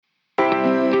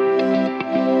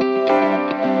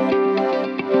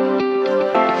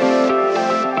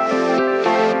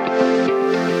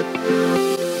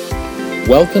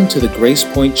Welcome to the Grace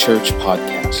Point Church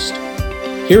podcast.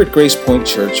 Here at Grace Point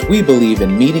Church, we believe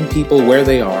in meeting people where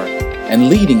they are and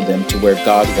leading them to where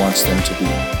God wants them to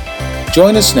be.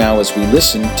 Join us now as we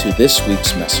listen to this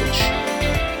week's message.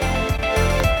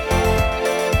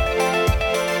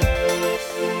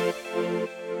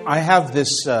 I have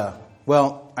this,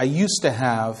 I used to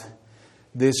have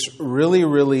this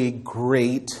really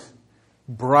great,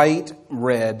 bright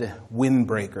red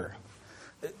windbreaker.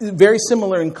 Very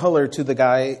similar in color to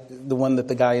the one that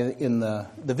the guy in the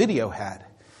video had.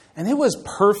 And it was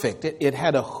perfect. It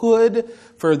had a hood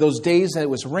for those days that it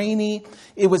was rainy.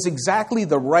 It was exactly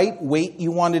the right weight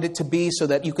you wanted it to be so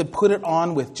that you could put it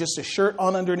on with just a shirt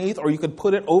on underneath, or you could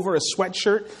put it over a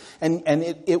sweatshirt, and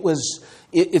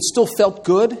it still felt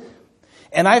good.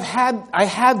 And I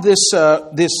had this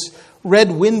red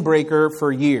windbreaker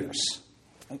for years,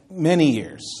 many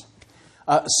years.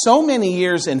 So many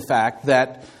years, in fact,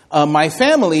 that my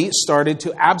family started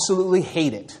to absolutely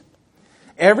hate it.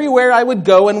 Everywhere I would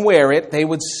go and wear it, they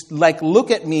would look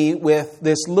at me with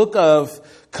this look of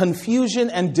confusion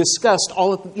and disgust,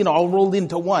 all rolled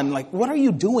into one. Like, what are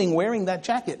you doing wearing that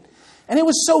jacket? And it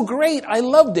was so great. I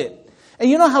loved it. And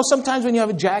you know how sometimes when you have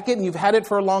a jacket and you've had it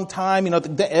for a long time,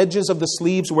 the edges of the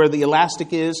sleeves where the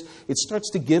elastic is, it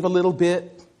starts to give a little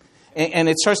bit. And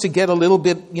it starts to get a little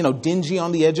bit, dingy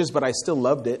on the edges, but I still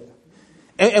loved it.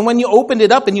 And when you opened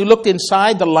it up and you looked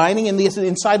inside, the lining in the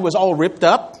inside was all ripped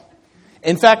up.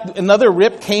 In fact, another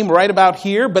rip came right about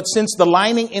here, but since the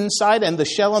lining inside and the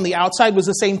shell on the outside was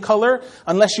the same color,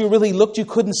 unless you really looked, you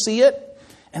couldn't see it.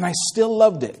 And I still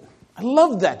loved it. I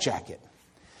loved that jacket.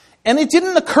 And it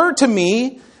didn't occur to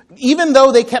me, even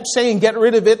though they kept saying, get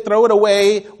rid of it, throw it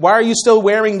away, why are you still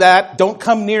wearing that, don't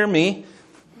come near me.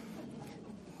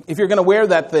 If you're going to wear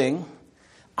that thing,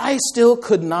 I still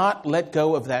could not let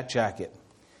go of that jacket.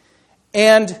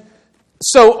 And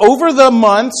so over the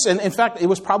months, and in fact, it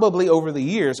was probably over the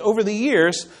years,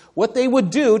 what they would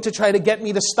do to try to get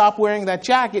me to stop wearing that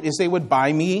jacket is they would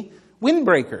buy me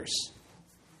windbreakers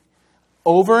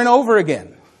over and over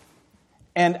again.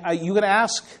 And you can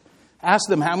ask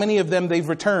them how many of them they've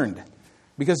returned,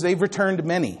 because they've returned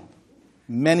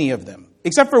many of them.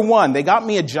 Except for one. They got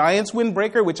me a Giants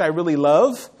windbreaker, which I really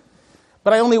love.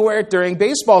 But I only wear it during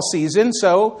baseball season.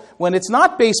 So when it's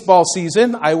not baseball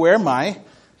season, I wear my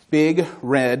big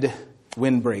red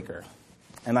windbreaker.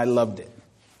 And I loved it.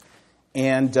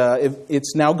 And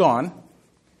it's now gone.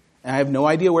 And I have no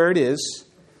idea where it is.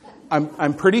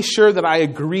 I'm pretty sure that I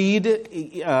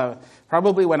agreed,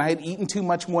 probably when I had eaten too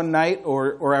much one night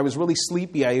or I was really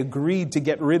sleepy, I agreed to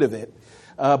get rid of it.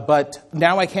 But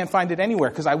now I can't find it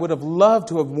anywhere, because I would have loved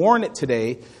to have worn it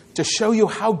today to show you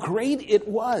how great it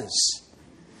was.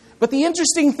 But the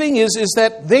interesting thing is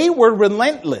that they were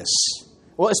relentless.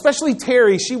 Well, especially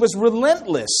Terry, she was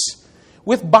relentless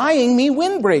with buying me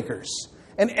windbreakers.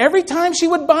 And every time she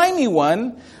would buy me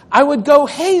one, I would go,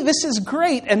 hey, this is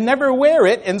great, and never wear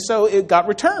it. And so it got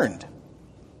returned.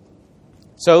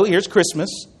 So here's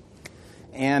Christmas.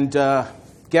 And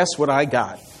guess what I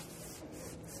got?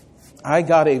 I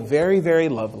got a very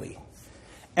lovely,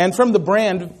 and from the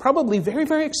brand, probably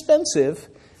very expensive,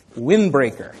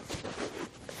 windbreaker.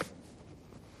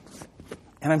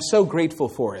 And I'm so grateful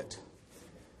for it.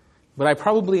 But I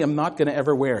probably am not going to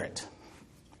ever wear it,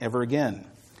 ever again.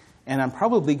 And I'm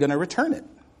probably going to return it.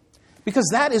 Because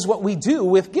that is what we do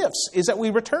with gifts, is that we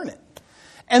return it.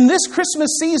 And this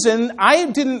Christmas season, I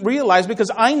didn't realize, because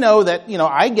I know that,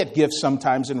 I get gifts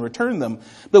sometimes and return them.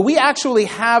 But we actually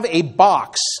have a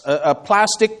box, a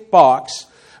plastic box,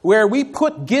 where we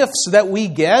put gifts that we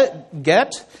get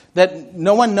that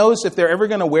no one knows if they're ever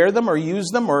going to wear them or use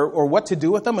them or what to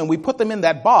do with them. And we put them in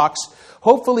that box.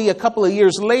 Hopefully a couple of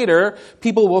years later,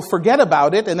 people will forget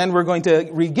about it, and then we're going to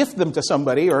re-gift them to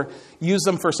somebody or use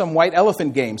them for some white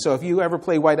elephant game. So if you ever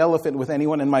play white elephant with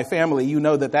anyone in my family, you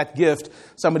know that gift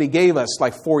somebody gave us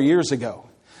 4 years ago.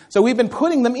 So we've been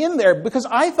putting them in there because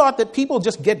I thought that people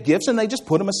just get gifts and they just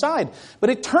put them aside. But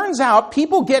it turns out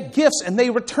people get gifts and they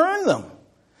return them.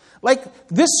 Like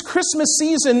this Christmas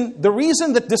season, the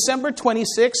reason that December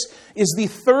 26th is the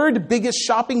third biggest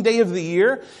shopping day of the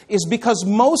year is because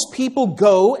most people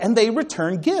go and they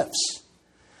return gifts.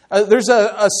 There's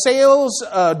a sales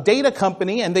data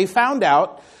company, and they found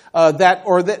out that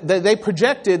they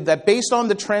projected that based on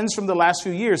the trends from the last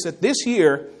few years, that this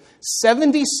year,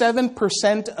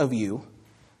 77% of you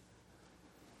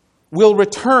will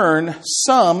return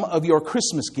some of your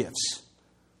Christmas gifts.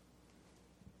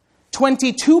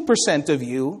 22% of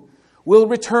you will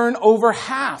return over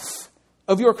half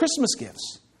of your Christmas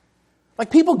gifts.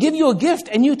 Like, people give you a gift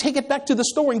and you take it back to the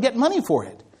store and get money for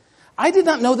it. I did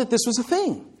not know that this was a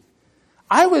thing.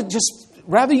 I was just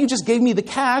rather you just gave me the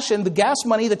cash and the gas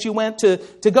money that you went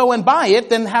to go and buy it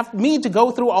than have me to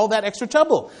go through all that extra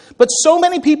trouble. But so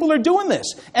many people are doing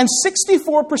this. And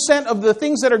 64% of the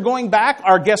things that are going back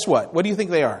are, guess what? What do you think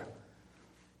they are?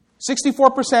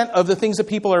 64% of the things that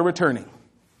people are returning.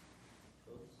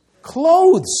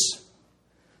 Clothes.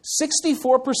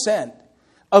 64%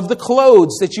 of the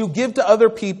clothes that you give to other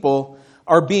people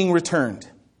are being returned.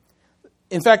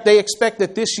 In fact, they expect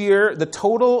that this year, the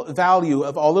total value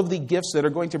of all of the gifts that are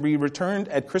going to be returned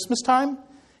at Christmas time,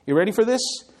 you ready for this?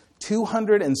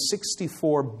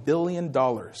 $264 billion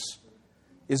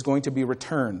is going to be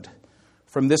returned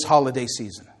from this holiday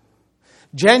season.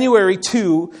 January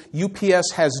 2,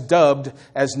 UPS has dubbed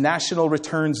as National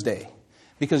Returns Day,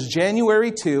 because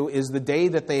January 2 is the day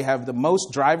that they have the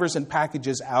most drivers and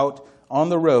packages out on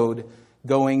the road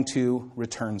going to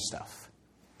return stuff.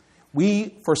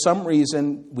 We, for some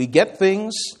reason, we get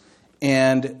things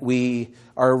and we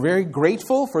are very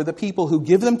grateful for the people who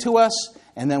give them to us,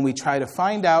 and then we try to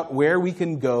find out where we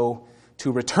can go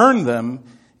to return them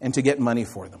and to get money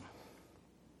for them.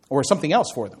 Or something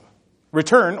else for them.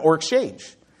 Return or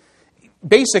exchange.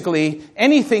 Basically,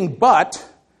 anything but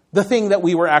the thing that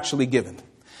we were actually given.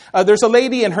 There's a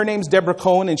lady, and her name's Deborah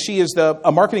Cohen, and she is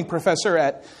a marketing professor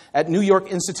at New York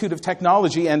Institute of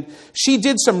Technology, and she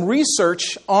did some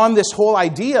research on this whole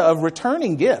idea of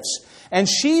returning gifts. And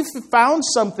she found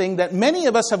something that many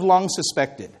of us have long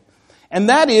suspected, and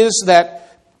that is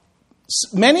that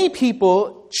many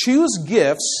people choose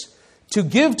gifts to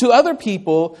give to other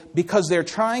people because they're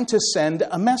trying to send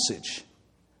a message.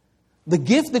 The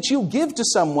gift that you give to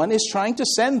someone is trying to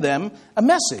send them a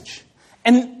message.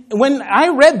 And when I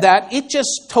read that, it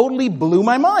just totally blew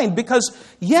my mind, because,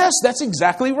 yes, that's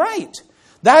exactly right.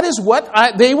 That is what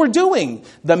they were doing.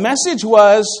 The message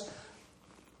was,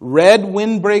 red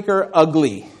windbreaker,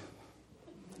 ugly.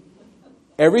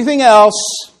 Everything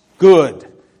else,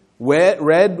 good. Red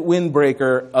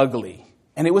windbreaker, ugly.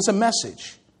 And it was a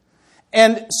message.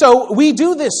 And so we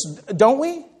do this, don't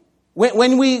we?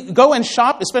 When we go and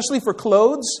shop, especially for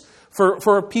clothes,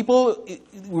 for people,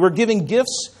 we're giving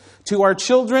gifts to our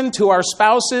children, to our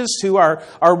spouses, to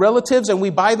our relatives, and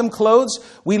we buy them clothes,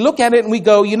 we look at it and we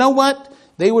go, you know what?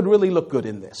 They would really look good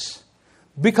in this.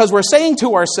 Because we're saying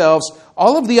to ourselves,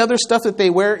 all of the other stuff that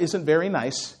they wear isn't very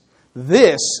nice.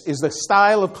 This is the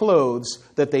style of clothes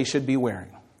that they should be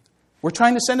wearing. We're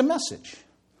trying to send a message.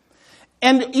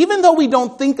 And even though we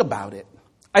don't think about it,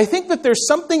 I think that there's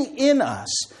something in us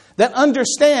that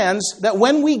understands that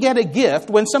when we get a gift,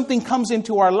 when something comes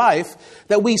into our life,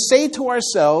 that we say to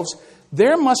ourselves,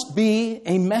 there must be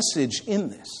a message in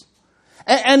this.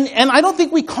 And I don't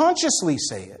think we consciously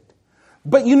say it.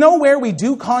 But you know where we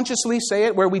do consciously say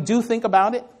it, where we do think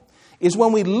about it, is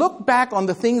when we look back on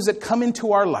the things that come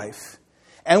into our life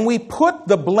and we put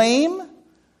the blame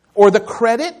or the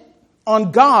credit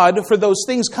on God for those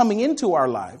things coming into our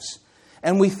lives.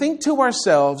 And we think to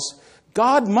ourselves,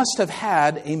 God must have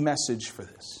had a message for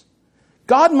this.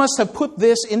 God must have put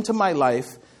this into my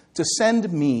life to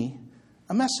send me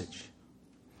a message.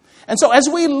 And so as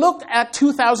we look at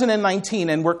 2019,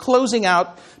 and we're closing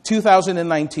out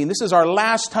 2019, this is our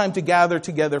last time to gather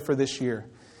together for this year.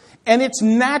 And it's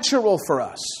natural for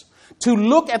us to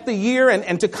look at the year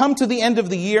and to come to the end of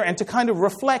the year and to kind of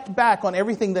reflect back on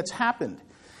everything that's happened.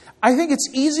 I think it's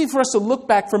easy for us to look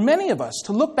back, for many of us,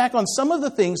 to look back on some of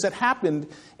the things that happened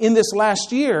in this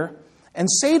last year and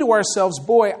say to ourselves,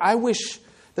 boy, I wish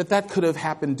that could have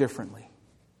happened differently.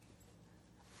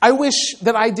 I wish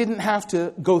that I didn't have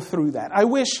to go through that. I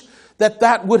wish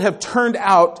that would have turned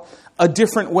out a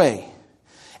different way.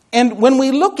 And when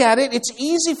we look at it, it's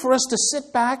easy for us to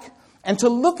sit back and to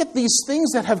look at these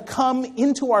things that have come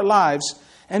into our lives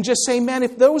and just say, man,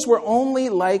 if those were only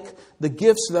like the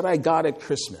gifts that I got at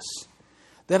Christmas,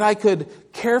 that I could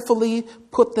carefully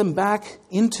put them back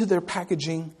into their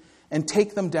packaging and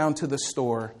take them down to the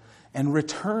store and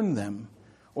return them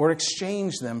or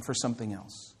exchange them for something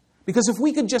else. Because if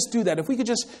we could just do that, if we could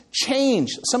just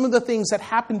change some of the things that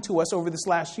happened to us over this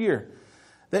last year,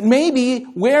 that maybe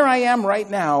where I am right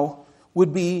now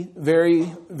would be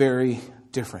very, very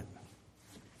different.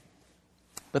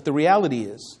 But the reality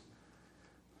is,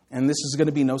 and this is going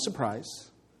to be no surprise,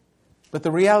 but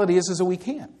the reality is that we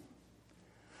can't.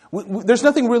 There's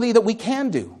nothing really that we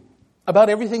can do about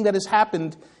everything that has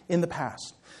happened in the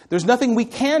past. There's nothing we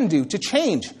can do to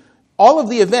change all of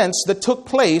the events that took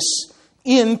place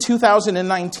in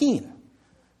 2019.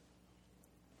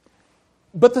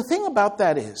 But the thing about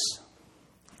that is,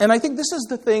 and I think this is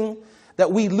the thing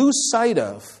that we lose sight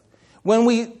of When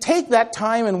we take that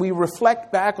time and we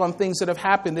reflect back on things that have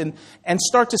happened and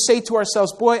start to say to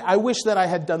ourselves, boy, I wish that I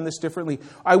had done this differently.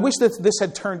 I wish that this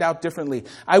had turned out differently.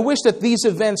 I wish that these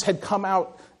events had come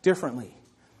out differently.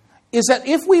 Is that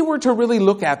if we were to really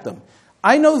look at them,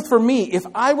 I know for me, if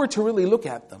I were to really look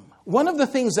at them, one of the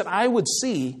things that I would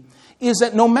see is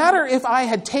that no matter if I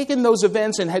had taken those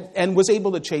events and was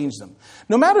able to change them,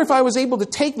 no matter if I was able to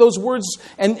take those words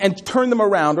and turn them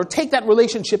around, or take that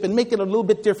relationship and make it a little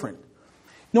bit different,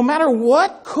 no matter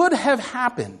what could have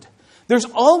happened, there's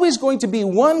always going to be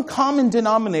one common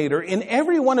denominator in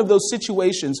every one of those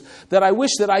situations that I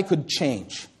wish that I could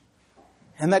change.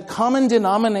 And that common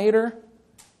denominator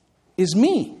is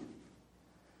me.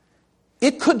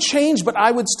 It could change, but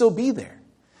I would still be there.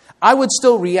 I would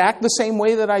still react the same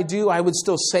way that I do. I would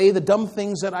still say the dumb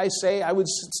things that I say. I would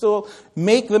still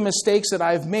make the mistakes that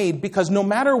I've made, because no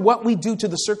matter what we do to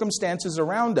the circumstances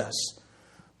around us,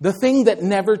 the thing that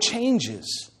never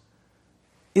changes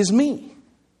is me.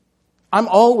 I'm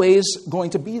always going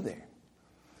to be there.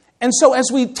 And so as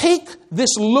we take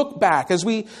this look back, as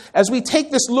we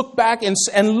take this look back and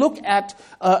look at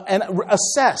and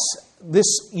assess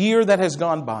this year that has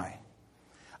gone by,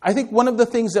 I think one of the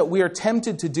things that we are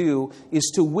tempted to do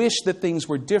is to wish that things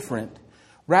were different,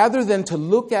 rather than to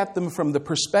look at them from the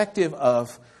perspective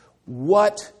of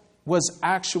what was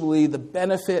actually the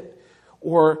benefit,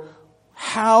 or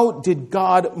how did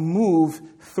God move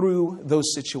through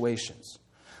those situations.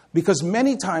 Because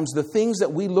many times the things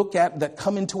that we look at that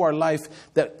come into our life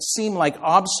that seem like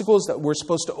obstacles that we're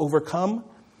supposed to overcome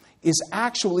is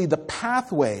actually the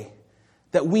pathway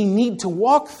that we need to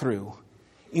walk through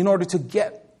in order to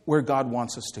get where God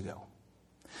wants us to go.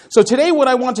 So today what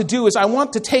I want to do is I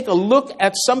want to take a look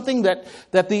at something that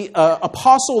the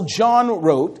Apostle John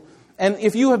wrote. And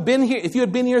if you had been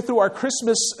here through our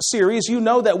Christmas series, you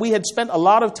know that we had spent a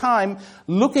lot of time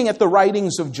looking at the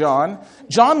writings of John.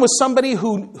 John was somebody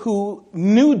who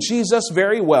knew Jesus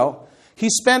very well. He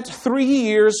spent 3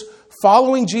 years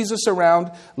following Jesus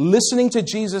around, listening to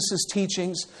Jesus'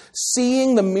 teachings,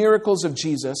 seeing the miracles of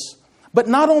Jesus. But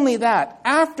not only that,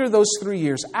 after those 3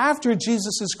 years, after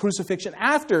Jesus' crucifixion,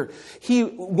 after he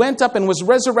went up and was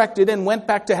resurrected and went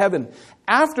back to heaven,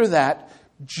 after that,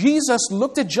 Jesus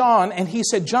looked at John and he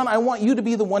said, John, I want you to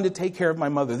be the one to take care of my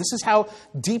mother. This is how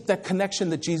deep that connection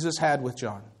that Jesus had with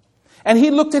John. And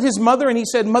he looked at his mother and he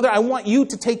said, Mother, I want you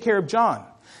to take care of John.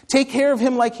 Take care of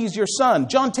him like he's your son.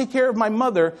 John, take care of my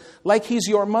mother like he's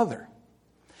your mother.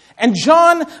 And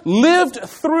John lived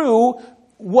through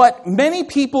what many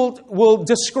people will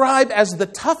describe as the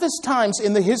toughest times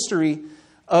in the history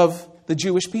of the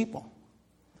Jewish people.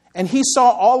 And he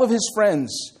saw all of his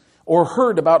friends, or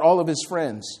heard about all of his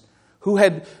friends who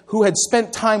had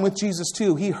spent time with Jesus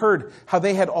too. He heard how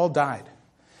they had all died.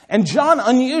 And John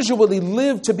unusually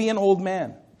lived to be an old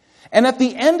man. And at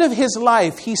the end of his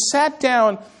life, he sat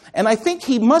down, and I think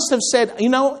he must have said,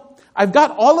 I've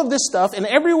got all of this stuff, and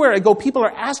everywhere I go, people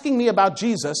are asking me about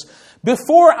Jesus.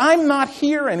 Before I'm not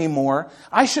here anymore,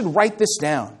 I should write this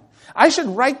down. I should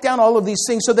write down all of these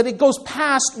things so that it goes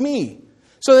past me.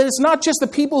 So that it's not just the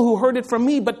people who heard it from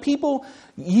me, but people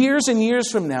years and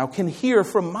years from now can hear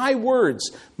from my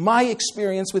words, my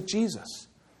experience with Jesus.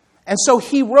 And so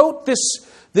he wrote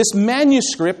this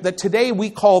manuscript that today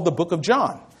we call the Book of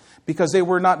John, because they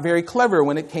were not very clever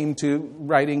when it came to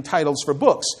writing titles for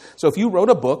books. So if you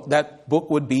wrote a book, that book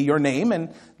would be your name,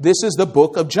 and this is the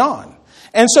Book of John.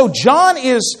 And so John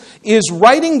is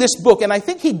writing this book, and I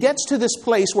think he gets to this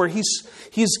place where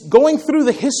he's going through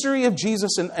the history of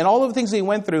Jesus and all of the things that he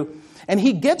went through, and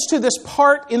he gets to this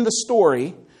part in the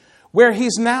story where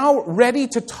he's now ready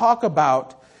to talk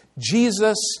about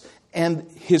Jesus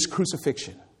and his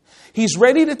crucifixion. He's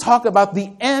ready to talk about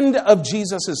the end of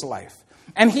Jesus' life.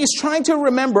 And he's trying to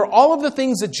remember all of the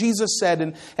things that Jesus said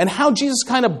and how Jesus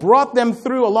kind of brought them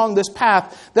through along this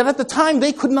path that at the time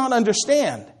they could not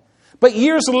understand. But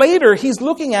years later, he's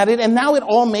looking at it, and now it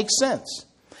all makes sense.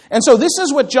 And so this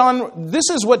is what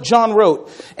John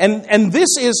wrote. And this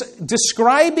is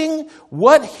describing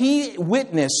what he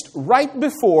witnessed right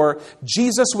before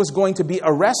Jesus was going to be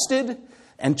arrested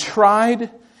and tried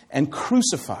and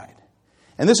crucified.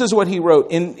 And this is what he wrote.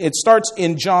 It starts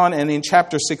in John and in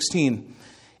chapter 16.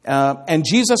 And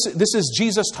this is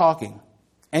Jesus talking.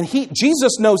 And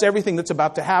Jesus knows everything that's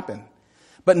about to happen.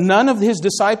 But none of his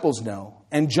disciples know.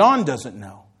 And John doesn't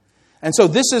know. And so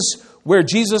this is where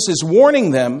Jesus is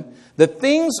warning them that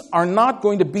things are not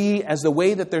going to be as the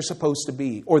way that they're supposed to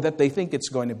be, or that they think it's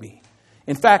going to be.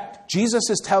 In fact, Jesus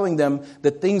is telling them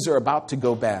that things are about to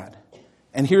go bad.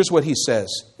 And here's what he says.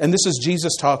 And this is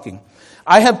Jesus talking.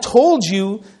 I have told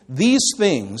you these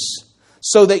things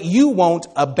so that you won't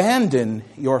abandon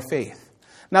your faith.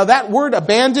 Now that word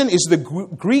abandon is the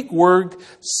Greek word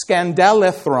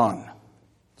scandalethron.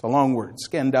 It's a long word,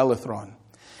 scandalethron.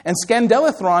 And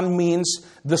scandalethron means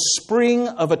the spring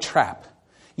of a trap.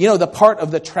 You know, the part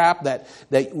of the trap that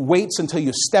waits until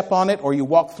you step on it or you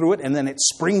walk through it and then it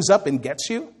springs up and gets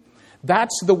you?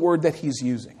 That's the word that he's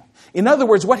using. In other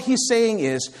words, what he's saying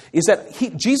is that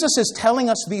Jesus is telling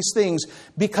us these things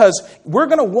because we're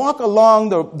going to walk along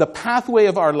the pathway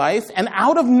of our life, and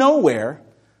out of nowhere,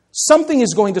 something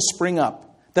is going to spring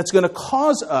up that's going to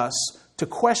cause us to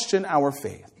question our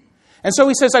faith. And so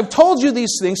he says, I've told you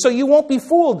these things so you won't be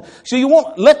fooled, so you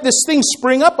won't let this thing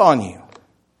spring up on you.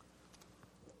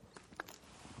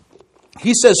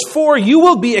 He says, for you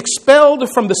will be expelled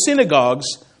from the synagogues,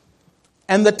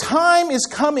 and the time is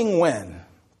coming when.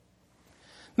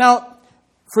 Now,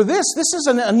 for this is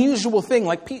an unusual thing.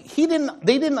 Like they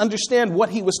didn't understand what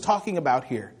he was talking about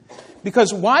here.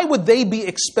 Because why would they be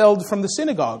expelled from the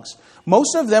synagogues?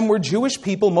 Most of them were Jewish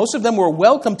people. Most of them were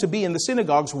welcome to be in the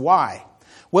synagogues. Why?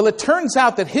 Well, it turns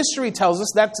out that history tells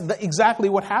us that's exactly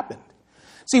what happened.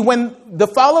 See, when the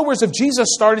followers of Jesus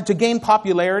started to gain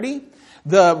popularity,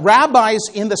 the rabbis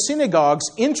in the synagogues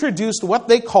introduced what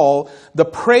they call the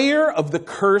prayer of the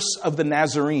curse of the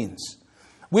Nazarenes,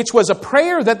 which was a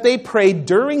prayer that they prayed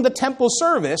during the temple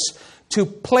service to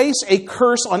place a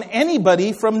curse on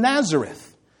anybody from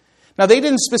Nazareth. Now, they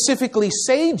didn't specifically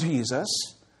say Jesus,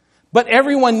 but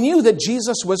everyone knew that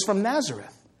Jesus was from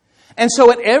Nazareth. And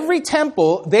so at every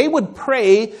temple, they would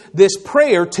pray this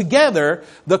prayer together,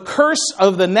 the curse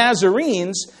of the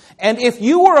Nazarenes, and if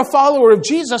you were a follower of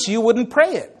Jesus, you wouldn't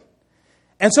pray it.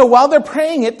 And so while they're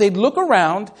praying it, they'd look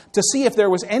around to see if there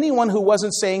was anyone who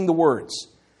wasn't saying the words.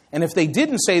 And if they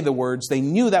didn't say the words, they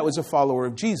knew that was a follower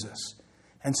of Jesus.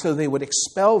 And so they would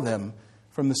expel them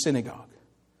from the synagogue.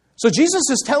 So Jesus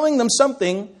is telling them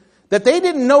something that they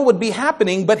didn't know would be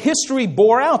happening, but history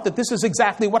bore out that this is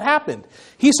exactly what happened.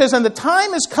 He says, and the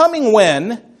time is coming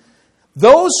when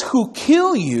those who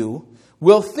kill you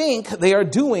will think they are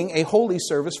doing a holy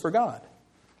service for God.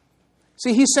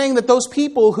 See, he's saying that those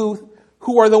people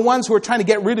who are the ones who are trying to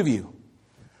get rid of you,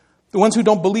 the ones who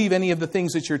don't believe any of the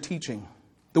things that you're teaching,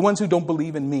 the ones who don't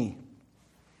believe in me,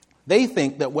 they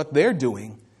think that what they're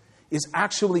doing is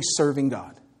actually serving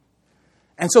God.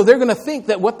 And so they're going to think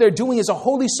that what they're doing is a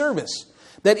holy service,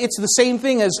 that it's the same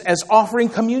thing as offering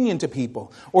communion to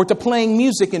people or to playing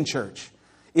music in church.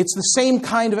 It's the same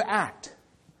kind of act.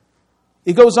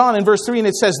 It goes on in verse 3 and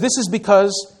it says, this is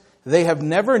because they have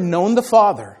never known the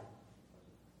Father.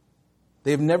 They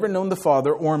have never known the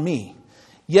Father or me.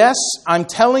 Yes, I'm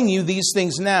telling you these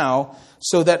things now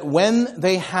so that when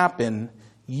they happen,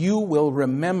 you will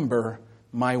remember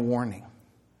my warning.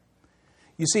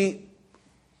 You see,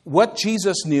 what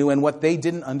Jesus knew and what they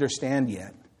didn't understand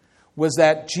yet was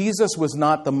that Jesus was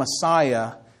not the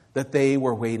Messiah that they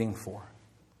were waiting for.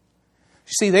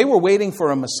 You see, they were waiting for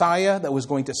a Messiah that was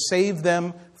going to save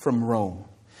them from Rome.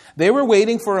 They were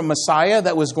waiting for a Messiah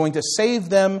that was going to save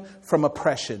them from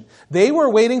oppression. They were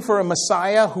waiting for a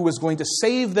Messiah who was going to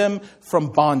save them from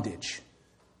bondage.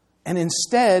 And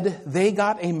instead, they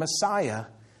got a Messiah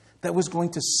that was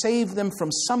going to save them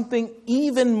from something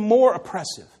even more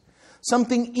oppressive,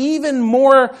 something even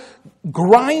more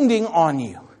grinding on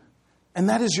you, and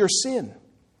that is your sin.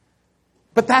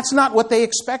 But that's not what they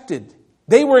expected.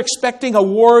 They were expecting a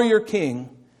warrior king,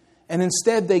 and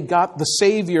instead they got the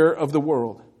Savior of the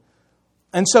world.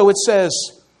 And so it says,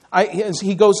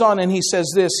 he goes on and he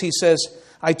says this, he says,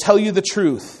 I tell you the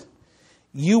truth,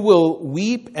 you will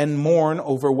weep and mourn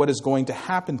over what is going to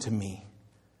happen to me,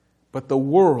 but the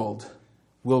world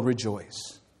will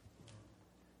rejoice.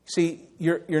 See,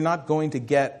 you're not going to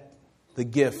get the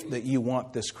gift that you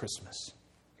want this Christmas.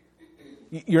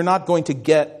 You're not going to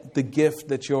get the gift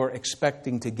that you're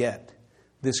expecting to get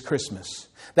this Christmas.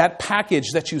 That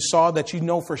package that you saw, that you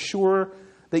know for sure,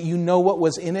 that you know what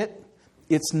was in it,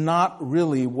 it's not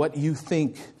really what you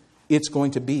think it's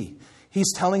going to be.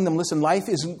 He's telling them, listen, life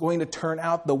isn't going to turn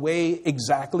out the way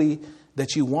exactly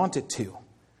that you want it to.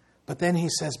 But then he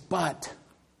says, but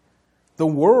the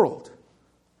world.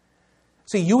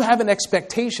 See, you have an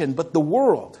expectation, but the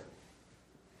world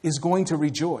is going to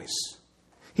rejoice.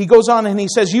 He goes on and he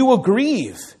says, you will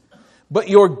grieve, but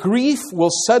your grief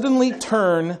will suddenly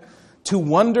turn to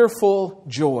wonderful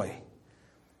joy,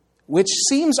 which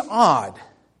seems odd.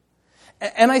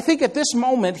 And I think at this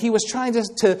moment, he was trying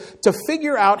to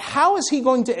figure out how is he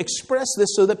going to express this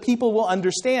so that people will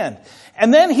understand.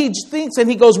 And then he thinks and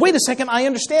he goes, wait a second, I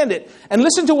understand it. And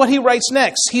listen to what he writes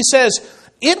next. He says,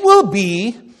 it will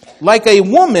be like a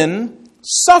woman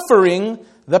suffering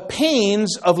the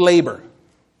pains of labor.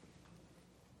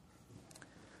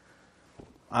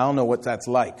 I don't know what that's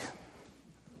like.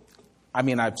 I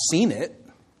mean, I've seen it,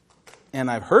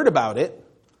 and I've heard about it,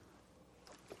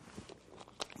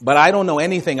 but I don't know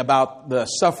anything about the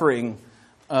suffering,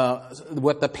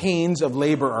 what the pains of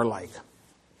labor are like.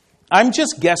 I'm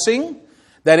just guessing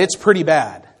that it's pretty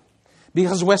bad.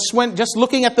 Because when just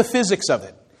looking at the physics of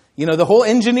it, the whole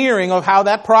engineering of how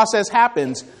that process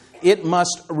happens, it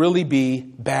must really be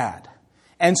bad.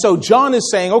 And so John is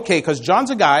saying, okay, because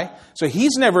John's a guy, so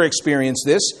he's never experienced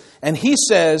this, and he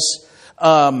says,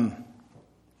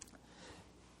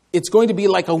 it's going to be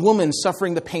like a woman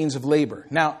suffering the pains of labor.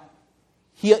 Now,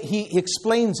 he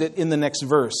explains it in the next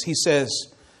verse. He says,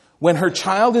 when her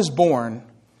child is born,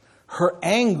 her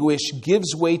anguish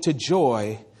gives way to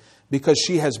joy because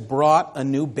she has brought a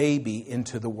new baby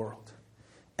into the world.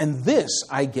 And this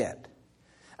I get.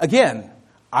 Again,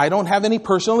 I don't have any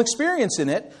personal experience in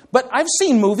it, but I've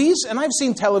seen movies and I've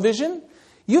seen television.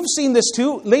 You've seen this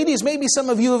too. Ladies, maybe some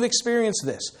of you have experienced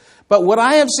this. But what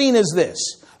I have seen is this.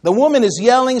 The woman is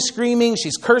yelling, screaming,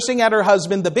 she's cursing at her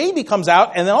husband. The baby comes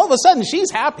out, and then all of a sudden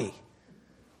she's happy.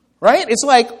 Right? It's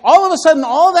like all of a sudden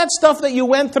all that stuff that you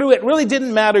went through, it really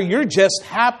didn't matter. You're just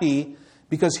happy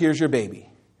because here's your baby.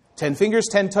 10 fingers,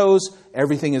 10 toes,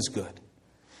 everything is good.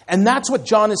 And that's what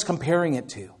John is comparing it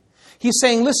to. He's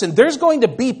saying, listen, there's going to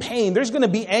be pain. There's going to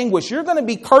be anguish. You're going to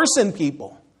be cursing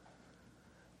people.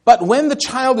 But when the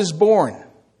child is born,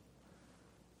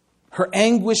 her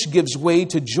anguish gives way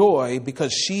to joy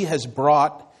because she has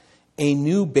brought a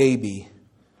new baby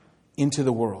into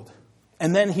the world.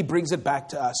 And then he brings it back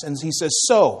to us and he says,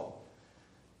 so,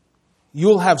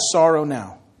 you'll have sorrow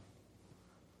now,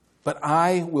 but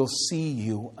I will see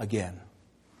you again.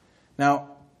 Now,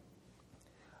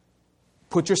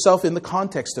 put yourself in the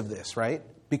context of this, right?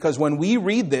 Because when we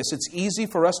read this, it's easy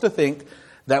for us to think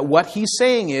that what he's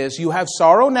saying is, you have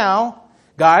sorrow now.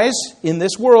 Guys, in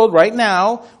this world right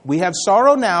now, we have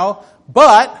sorrow now,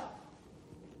 but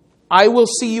I will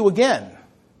see you again.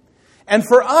 And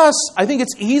for us, I think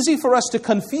it's easy for us to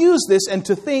confuse this and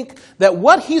to think that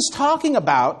what he's talking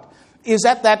about is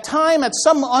at that time, at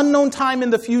some unknown time in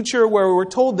the future where we're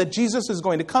told that Jesus is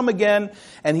going to come again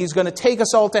and he's going to take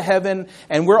us all to heaven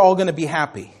and we're all going to be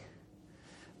happy.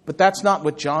 But that's not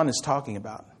what John is talking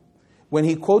about. When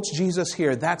he quotes Jesus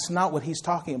here, that's not what he's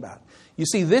talking about. You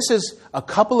see, this is a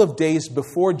couple of days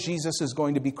before Jesus is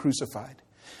going to be crucified.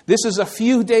 This is a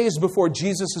few days before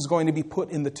Jesus is going to be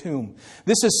put in the tomb.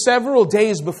 This is several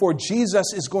days before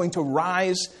Jesus is going to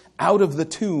rise out of the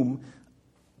tomb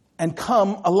and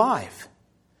come alive.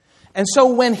 And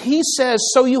so when he says,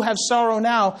 so you have sorrow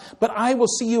now, but I will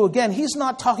see you again, he's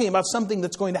not talking about something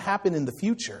that's going to happen in the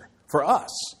future for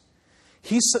us.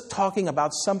 He's talking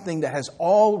about something that has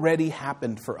already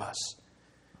happened for us.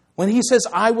 When he says,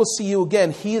 I will see you again,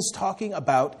 he is talking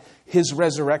about his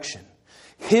resurrection,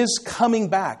 his coming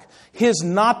back, his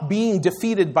not being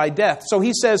defeated by death. So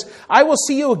he says, I will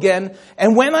see you again,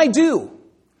 and when I do,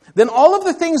 then all of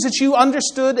the things that you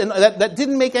understood and that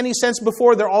didn't make any sense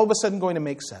before, they're all of a sudden going to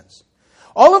make sense.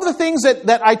 All of the things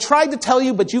that I tried to tell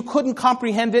you, but you couldn't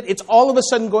comprehend it, it's all of a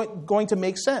sudden going to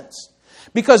make sense.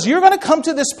 Because you're going to come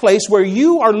to this place where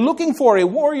you are looking for a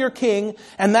warrior king,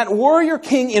 and that warrior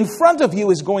king in front of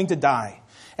you is going to die.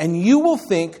 And you will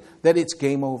think that it's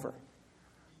game over.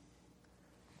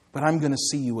 But I'm going to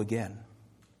see you again.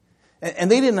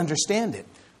 And they didn't understand it.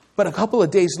 But a couple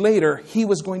of days later, he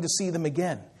was going to see them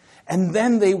again. And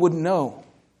then they would know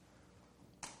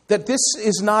that this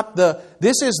is not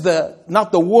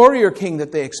the warrior king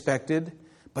that they expected,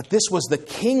 but this was the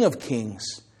King of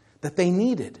Kings that they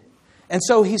needed. And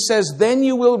so he says, then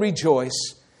you will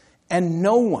rejoice, and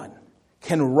no one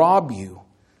can rob you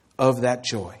of that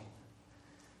joy.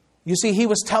 You see, he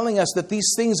was telling us that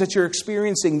these things that you're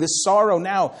experiencing, this sorrow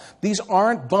now, these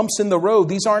aren't bumps in the road.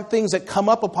 These aren't things that come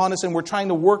up upon us and we're trying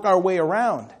to work our way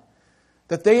around.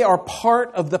 That they are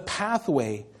part of the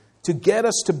pathway to get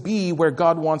us to be where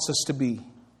God wants us to be.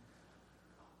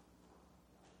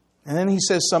 And then he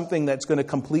says something that's going to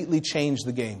completely change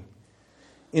the game.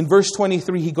 In verse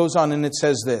 23, he goes on and it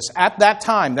says this, at that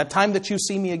time that you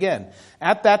see me again,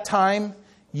 at that time,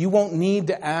 you won't need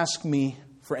to ask me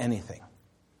for anything.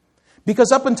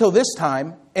 Because up until this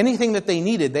time, anything that they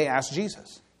needed, they asked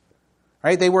Jesus.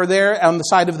 Right? They were there on the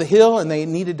side of the hill and they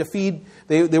needed to feed.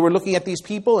 They were looking at these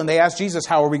people and they asked Jesus,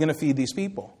 how are we going to feed these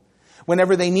people?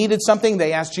 Whenever they needed something,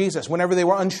 they asked Jesus. Whenever they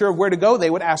were unsure of where to go, they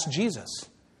would ask Jesus.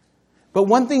 But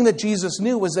one thing that Jesus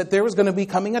knew was that there was going to be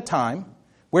coming a time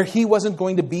where he wasn't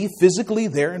going to be physically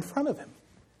there in front of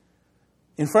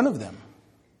them,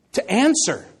 to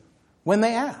answer when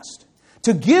they asked.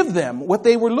 to give them what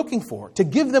they were looking for, to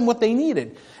give them what they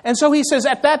needed. And so he says,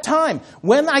 at that time,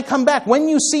 when I come back, when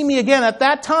you see me again, at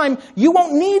that time, you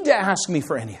won't need to ask me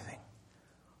for anything.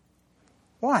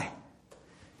 Why?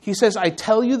 He says, I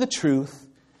tell you the truth,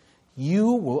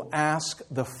 you will ask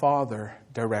the Father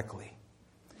directly.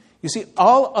 You see,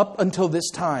 all up until this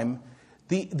time,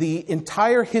 the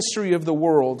entire history of the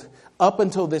world, up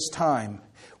until this time,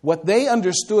 what they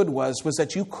understood was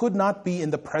that you could not be in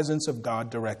the presence of God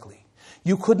directly.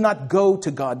 You could not go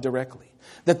to God directly.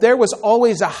 That there was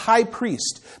always a high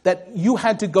priest, that you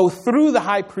had to go through the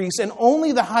high priest, and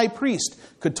only the high priest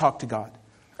could talk to God.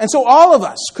 And so all of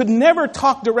us could never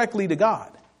talk directly to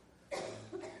God.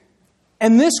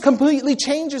 And this completely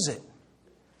changes it.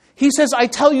 He says, I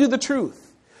tell you the truth.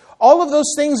 All of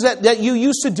those things that you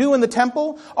used to do in the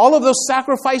temple, all of those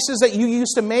sacrifices that you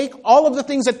used to make, all of the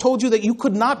things that told you that you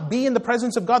could not be in the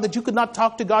presence of God, that you could not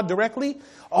talk to God directly,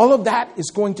 all of that is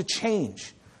going to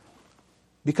change.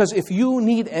 Because if you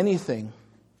need anything,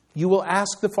 you will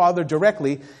ask the Father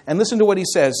directly. And listen to what he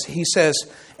says. He says,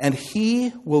 and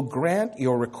he will grant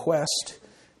your request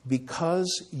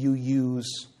because you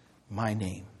use my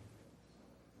name.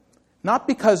 Not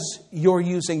because you're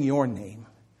using your name,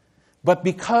 but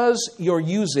because you're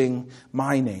using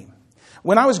my name.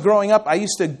 When I was growing up, I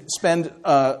used to spent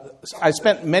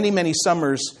many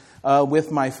summers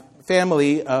with my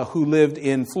family who lived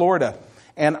in Florida.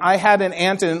 And I had an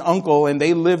aunt and an uncle, and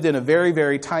they lived in a very,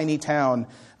 very tiny town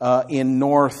in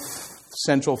north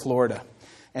central Florida.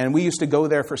 And we used to go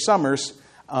there for summers,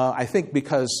 I think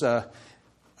because...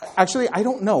 Actually, I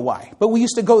don't know why, but we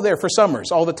used to go there for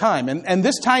summers all the time. And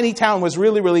this tiny town was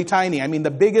really, really tiny. I mean, the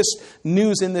biggest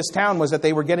news in this town was that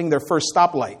they were getting their first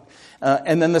stoplight.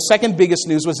 And then the second biggest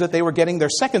news was that they were getting their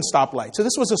second stoplight. So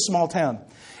this was a small town.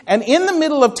 And in the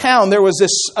middle of town, there was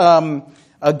this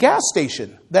a gas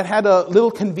station that had a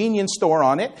little convenience store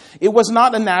on it. It was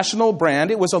not a national brand.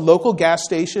 It was a local gas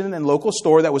station and local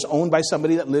store that was owned by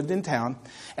somebody that lived in town.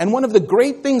 And one of the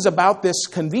great things about this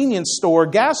convenience store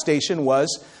gas station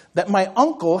was that my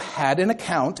uncle had an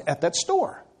account at that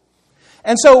store.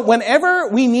 And so whenever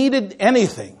we needed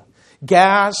anything,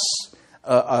 gas,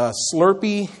 a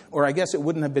Slurpee, or I guess it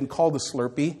wouldn't have been called a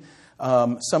Slurpee,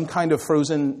 some kind of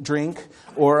frozen drink,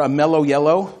 or a Mellow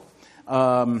Yellow,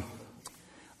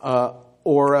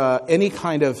 or any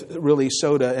kind of really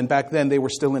soda. And back then they were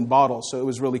still in bottles, so it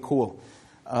was really cool.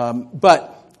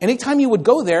 But anytime you would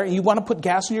go there and you want to put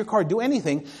gas in your car, do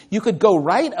anything, you could go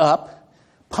right up,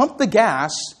 pump the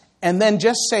gas, and then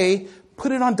just say,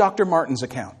 put it on Dr. Martin's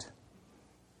account.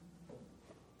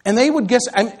 And they would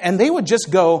just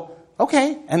go,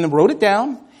 okay, and then wrote it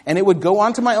down, and it would go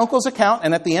onto my uncle's account,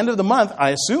 and at the end of the month,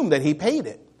 I assumed that he paid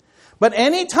it. But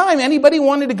anytime anybody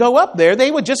wanted to go up there,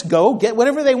 they would just go get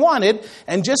whatever they wanted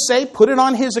and just say, put it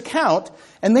on his account,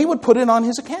 and they would put it on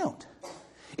his account.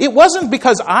 It wasn't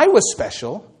because I was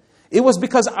special. It was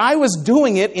because I was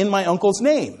doing it in my uncle's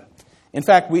name. In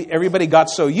fact, everybody got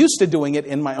so used to doing it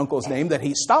in my uncle's name that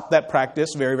he stopped that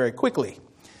practice very, very quickly.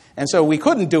 And so we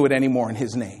couldn't do it anymore in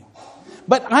his name.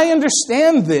 But I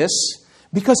understand this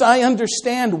because I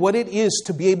understand what it is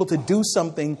to be able to do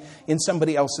something in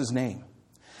somebody else's name.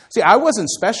 See, I wasn't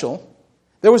special.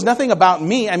 There was nothing about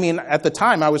me. I mean, at the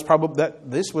time, I was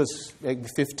this was like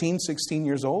 15, 16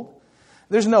 years old.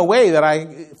 There's no way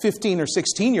that 15 or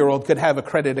 16-year-old could have a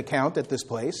credit account at this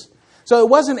place. So it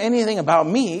wasn't anything about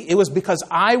me. It was because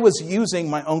I was using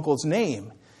my uncle's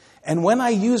name. And when I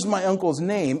used my uncle's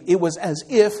name, it was as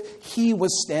if he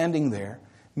was standing there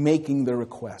making the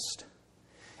request.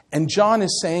 And John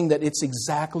is saying that it's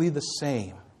exactly the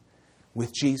same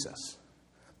with Jesus.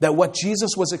 That what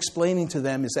Jesus was explaining to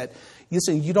them is that,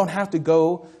 listen, you don't have to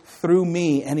go through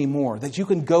me anymore. That you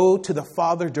can go to the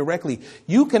Father directly.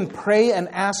 You can pray and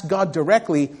ask God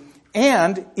directly.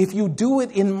 And if you do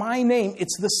it in my name,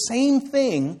 it's the same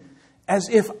thing as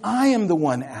if I am the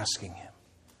one asking him.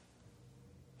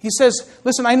 He says,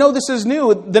 listen, I know this is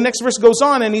new. The next verse goes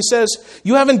on and he says,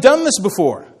 you haven't done this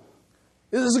before.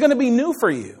 This is going to be new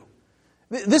for you.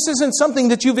 This isn't something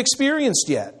that you've experienced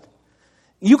yet.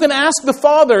 You can ask the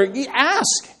Father,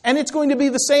 ask, and it's going to be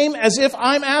the same as if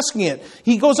I'm asking it.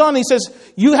 He goes on, he says,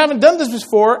 you haven't done this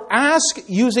before. Ask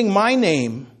using my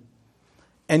name,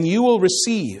 and you will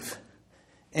receive,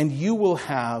 and you will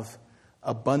have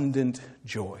abundant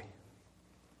joy.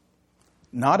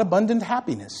 Not abundant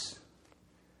happiness,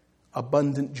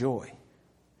 abundant joy.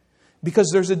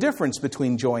 Because there's a difference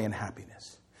between joy and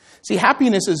happiness. See,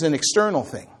 happiness is an external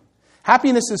thing.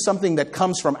 Happiness is something that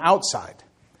comes from outside.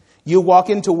 You walk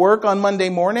into work on Monday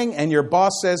morning and your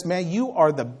boss says, man, you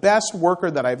are the best worker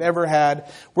that I've ever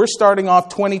had. We're starting off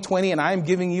 2020 and I'm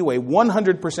giving you a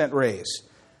 100% raise.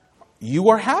 You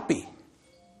are happy.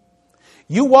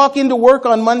 You walk into work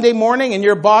on Monday morning and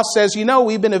your boss says,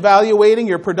 we've been evaluating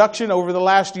your production over the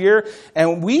last year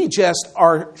and we just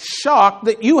are shocked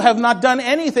that you have not done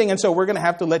anything and so we're going to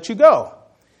have to let you go.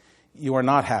 You are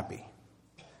not happy.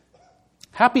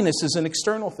 Happiness is an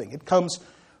external thing. It comes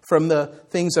from the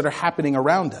things that are happening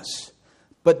around us.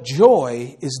 But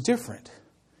joy is different.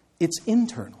 It's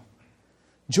internal.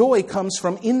 Joy comes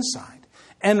from inside.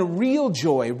 And real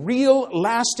joy, real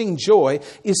lasting joy,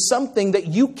 is something that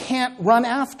you can't run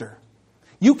after.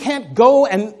 You can't go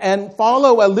and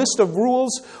follow a list of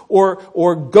rules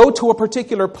or go to a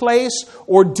particular place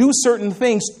or do certain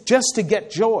things just to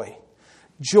get joy.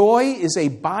 Joy is a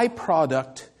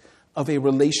byproduct of a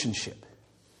relationship.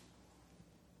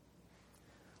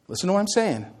 Listen to what I'm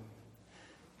saying.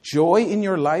 Joy in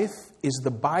your life is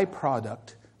the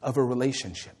byproduct of a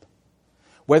relationship.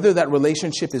 Whether that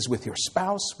relationship is with your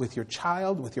spouse, with your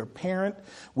child, with your parent,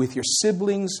 with your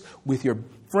siblings, with your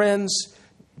friends,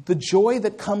 the joy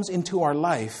that comes into our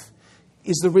life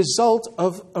is the result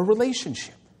of a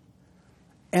relationship.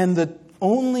 And the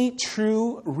only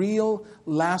true, real,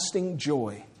 lasting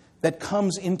joy that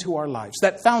comes into our lives,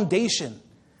 that foundation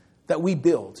that we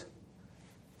build,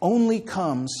 only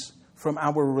comes from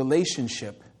our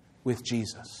relationship with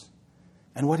Jesus.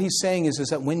 And what he's saying is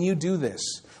that when you do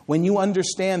this, when you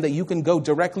understand that you can go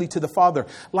directly to the Father,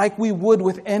 like we would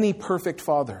with any perfect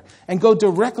father, and go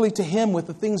directly to him with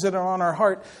the things that are on our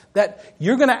heart, that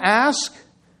you're going to ask,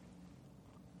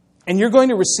 and you're going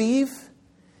to receive,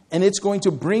 and it's going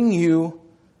to bring you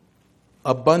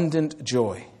abundant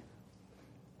joy.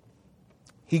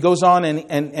 He goes on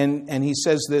and he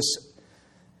says this.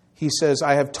 He says,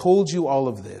 I have told you all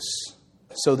of this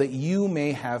so that you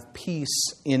may have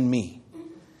peace in me.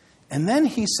 And then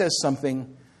he says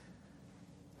something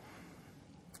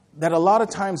that a lot of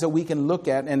times that we can look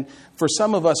at, and for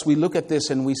some of us, we look at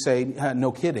this and we say,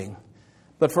 no kidding.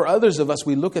 But for others of us,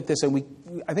 we look at this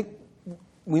and I think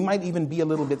we might even be a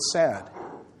little bit sad.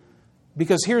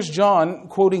 Because here's John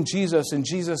quoting Jesus, and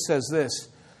Jesus says this,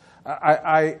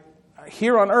 I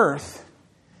here on earth,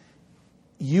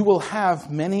 you will have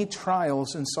many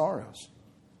trials and sorrows.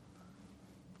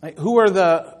 Right? Who are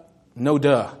the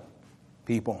no-duh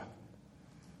people?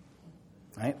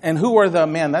 Right? And who are the,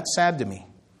 man, that's sad to me?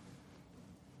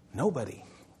 Nobody.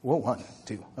 Well, one,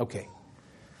 two, okay.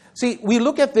 See, we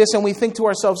look at this and we think to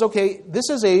ourselves, okay,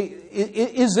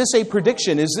 is this a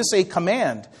prediction? Is this a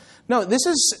command? No, this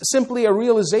is simply a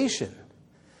realization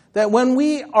that when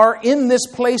we are in this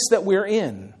place that we're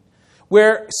in,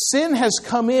 where sin has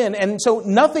come in, and so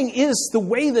nothing is the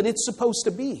way that it's supposed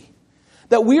to be.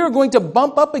 That we are going to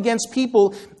bump up against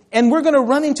people, and we're going to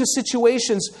run into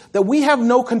situations that we have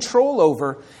no control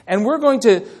over, and we're going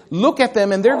to look at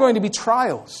them, and they're going to be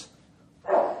trials.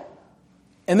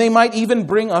 And they might even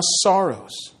bring us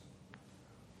sorrows.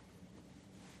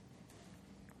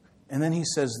 And then he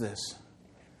says this.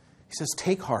 He says,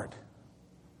 take heart.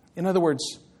 In other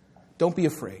words, don't be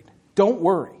afraid. Don't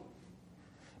worry.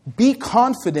 Be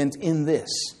confident in this.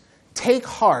 Take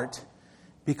heart,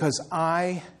 because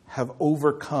I have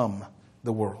overcome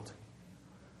the world.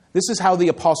 This is how the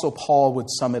Apostle Paul would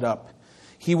sum it up.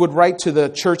 He would write to the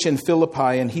church in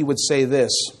Philippi and he would say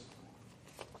this.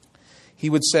 He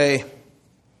would say,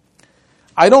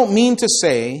 I don't mean to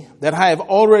say that I have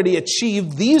already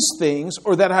achieved these things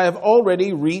or that I have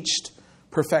already reached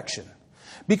perfection.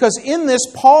 Because in this,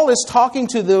 Paul is talking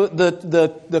to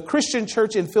the Christian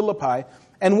church in Philippi.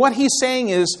 And what he's saying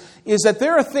is that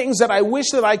there are things that I wish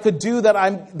that I could do that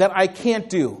I can't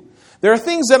do. There are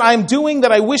things that I'm doing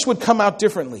that I wish would come out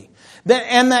differently.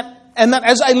 And that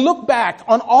as I look back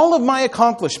on all of my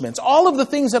accomplishments, all of the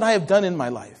things that I have done in my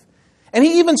life, and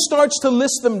he even starts to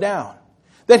list them down,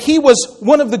 that he was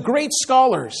one of the great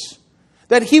scholars,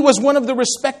 that he was one of the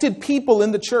respected people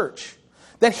in the church,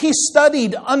 that he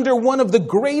studied under one of the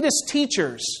greatest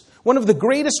teachers, one of the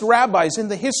greatest rabbis in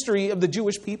the history of the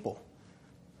Jewish people.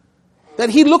 That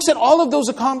he looks at all of those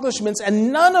accomplishments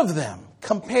and none of them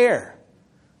compare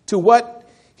to what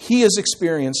he has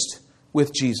experienced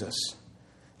with Jesus.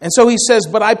 And so he says,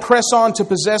 but I press on to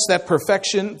possess that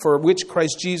perfection for which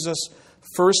Christ Jesus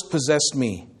first possessed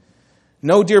me.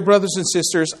 No, dear brothers and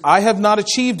sisters, I have not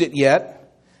achieved it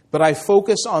yet, but I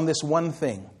focus on this one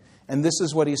thing. And this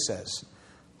is what he says,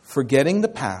 forgetting the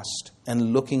past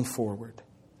and looking forward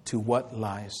to what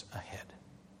lies ahead.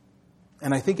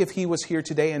 And I think if he was here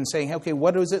today and saying, okay,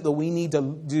 what is it that we need to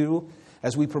do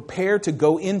as we prepare to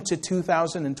go into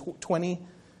 2020?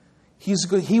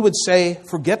 He would say,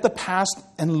 forget the past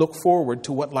and look forward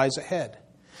to what lies ahead.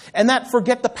 And that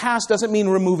forget the past doesn't mean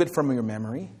remove it from your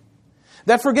memory.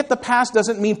 That forget the past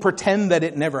doesn't mean pretend that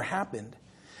it never happened.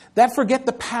 That forget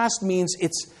the past means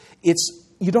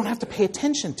you don't have to pay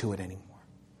attention to it anymore.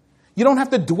 You don't have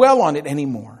to dwell on it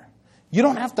anymore. You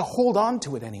don't have to hold on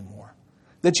to it anymore.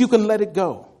 That you can let it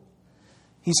go.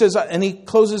 He says, and he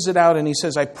closes it out and he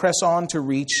says, I press on to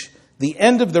reach the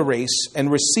end of the race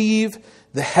and receive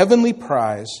the heavenly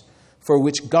prize for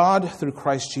which God, through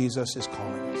Christ Jesus, is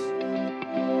calling us.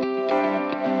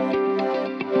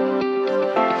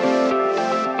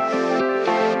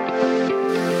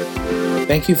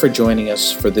 Thank you for joining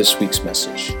us for this week's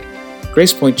message.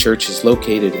 Grace Point Church is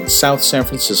located in South San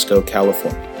Francisco,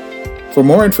 California. For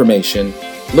more information,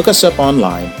 look us up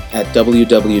online at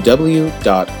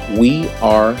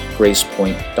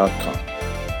www.wearegracepoint.com.